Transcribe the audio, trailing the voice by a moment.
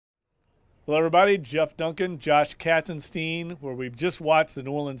Hello, everybody. Jeff Duncan, Josh Katzenstein, where we've just watched the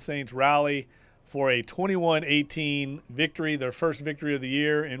New Orleans Saints rally for a 21-18 victory, their first victory of the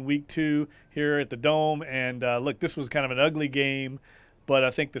year in Week 2 here at the Dome. And look, this was kind of an ugly game, but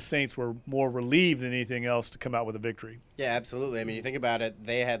I think the Saints were more relieved than anything else to come out with a victory. Yeah, absolutely. I mean, you think about it,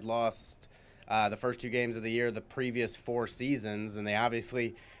 they had lost the first 2 games of the year the previous 4 seasons, and they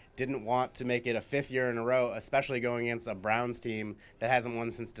obviously didn't want to make it a 5th year in a row, especially going against a Browns team that hasn't won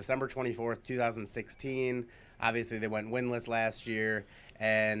since December 24th, 2016. Obviously, they went winless last year,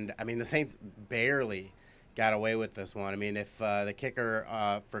 and, I mean, the Saints barely got away with this one. I mean, if the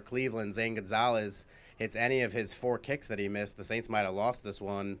kicker for Cleveland, Zane Gonzalez, hits any of his 4 kicks that he missed, the Saints might have lost this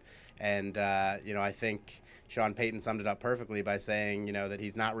one. And, I think Sean Payton summed it up perfectly by saying, that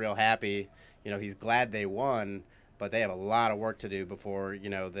he's not real happy. He's glad they won, but they have a lot of work to do before,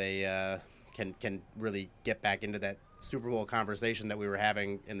 they can really get back into that Super Bowl conversation that we were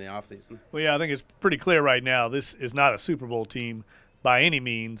having in the offseason. Well, yeah, I think it's pretty clear right now this is not a Super Bowl team by any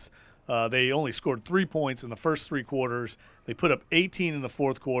means. They only scored 3 points in the first 3 quarters. They put up 18 in the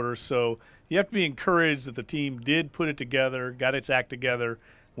fourth quarter. So you have to be encouraged that the team did put it together, got its act together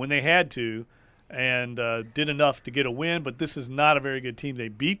when they had to, and did enough to get a win. But this is not a very good team they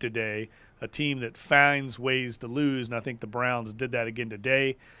beat today, a team that finds ways to lose, and I think the Browns did that again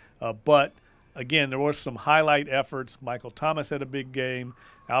today. But, again, there were some highlight efforts. Michael Thomas had a big game.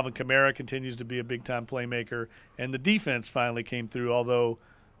 Alvin Kamara continues to be a big-time playmaker. And the defense finally came through, although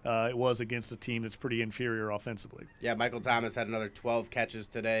it was against a team that's pretty inferior offensively. Yeah, Michael Thomas had another 12 catches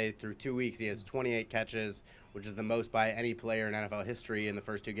today. Through 2 weeks, he has 28 catches, which is the most by any player in NFL history in the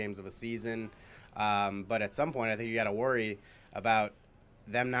first 2 games of a season. But at some point, I think you got to worry about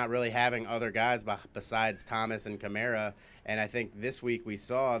them not really having other guys besides Thomas and Kamara. And I think this week we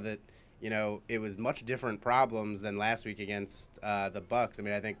saw that, it was much different problems than last week against the Bucs. I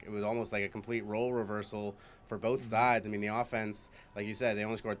mean, I think it was almost like a complete role reversal for both sides. I mean, the offense, like you said, they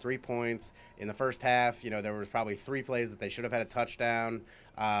only scored 3 points in the first half. There was probably 3 plays that they should have had a touchdown.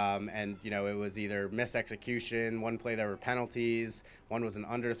 And it was either misexecution. One play there were penalties. One was an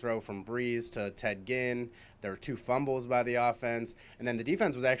underthrow from Breeze to Ted Ginn. There were 2 fumbles by the offense. And then the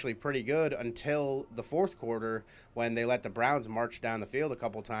defense was actually pretty good until the fourth quarter when they let the Browns march down the field a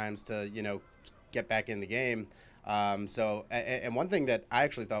couple times to, get back in the game. And one thing that I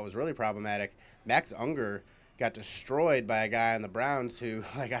actually thought was really problematic, Max Unger got destroyed by a guy on the Browns who,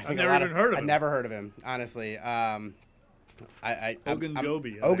 I think I've never heard of him, honestly.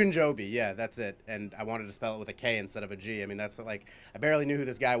 Ogunjobi, yeah, that's it. And I wanted to spell it with a K instead of a G. I mean, that's I barely knew who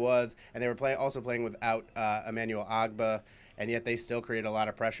this guy was. And they were also playing without Emmanuel Ogbah, and yet they still created a lot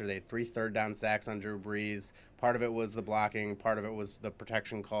of pressure. They had 3 third-down sacks on Drew Brees. Part of it was the blocking. Part of it was the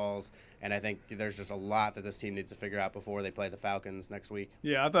protection calls. And I think there's just a lot that this team needs to figure out before they play the Falcons next week.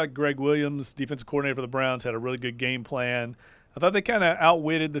 Yeah, I thought Greg Williams, defensive coordinator for the Browns, had a really good game plan. I thought they kind of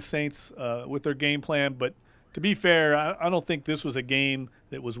outwitted the Saints with their game plan, but to be fair, I don't think this was a game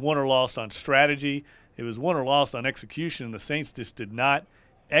that was won or lost on strategy. It was won or lost on execution. The Saints just did not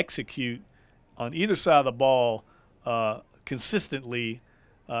execute on either side of the ball consistently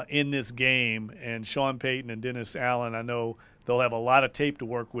in this game. And Sean Payton and Dennis Allen, I know they'll have a lot of tape to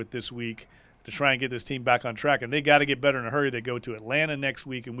work with this week to try and get this team back on track. And they got to get better in a hurry. They go to Atlanta next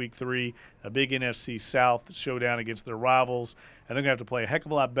week in Week 3, a big NFC South showdown against their rivals. And they're going to have to play a heck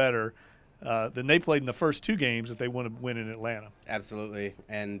of a lot better than they played in the first 2 games if they want to win in Atlanta. Absolutely.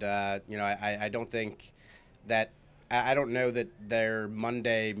 And, I don't think that – I don't know that their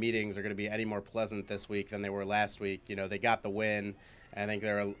Monday meetings are going to be any more pleasant this week than they were last week. They got the win, and I think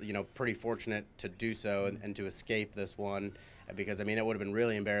they're, pretty fortunate to do so and to escape this one because, it would have been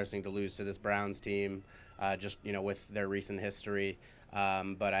really embarrassing to lose to this Browns team with their recent history.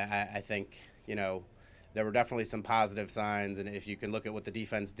 But I think, there were definitely some positive signs, and if you can look at what the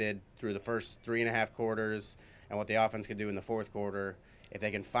defense did through the first 3.5 quarters and what the offense could do in the fourth quarter, if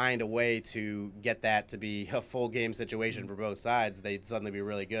they can find a way to get that to be a full game situation for both sides, they'd suddenly be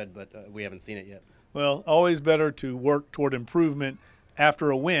really good, but we haven't seen it yet. Well, always better to work toward improvement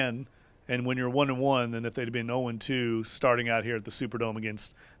after a win and when you're 1-1 than if they'd been 0-2 starting out here at the Superdome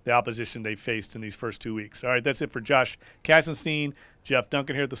against the opposition they faced in these first 2 weeks. All right, that's it for Josh Katzenstein, Jeff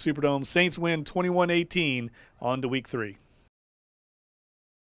Duncan here at the Superdome. Saints win 21-18 on to Week 3.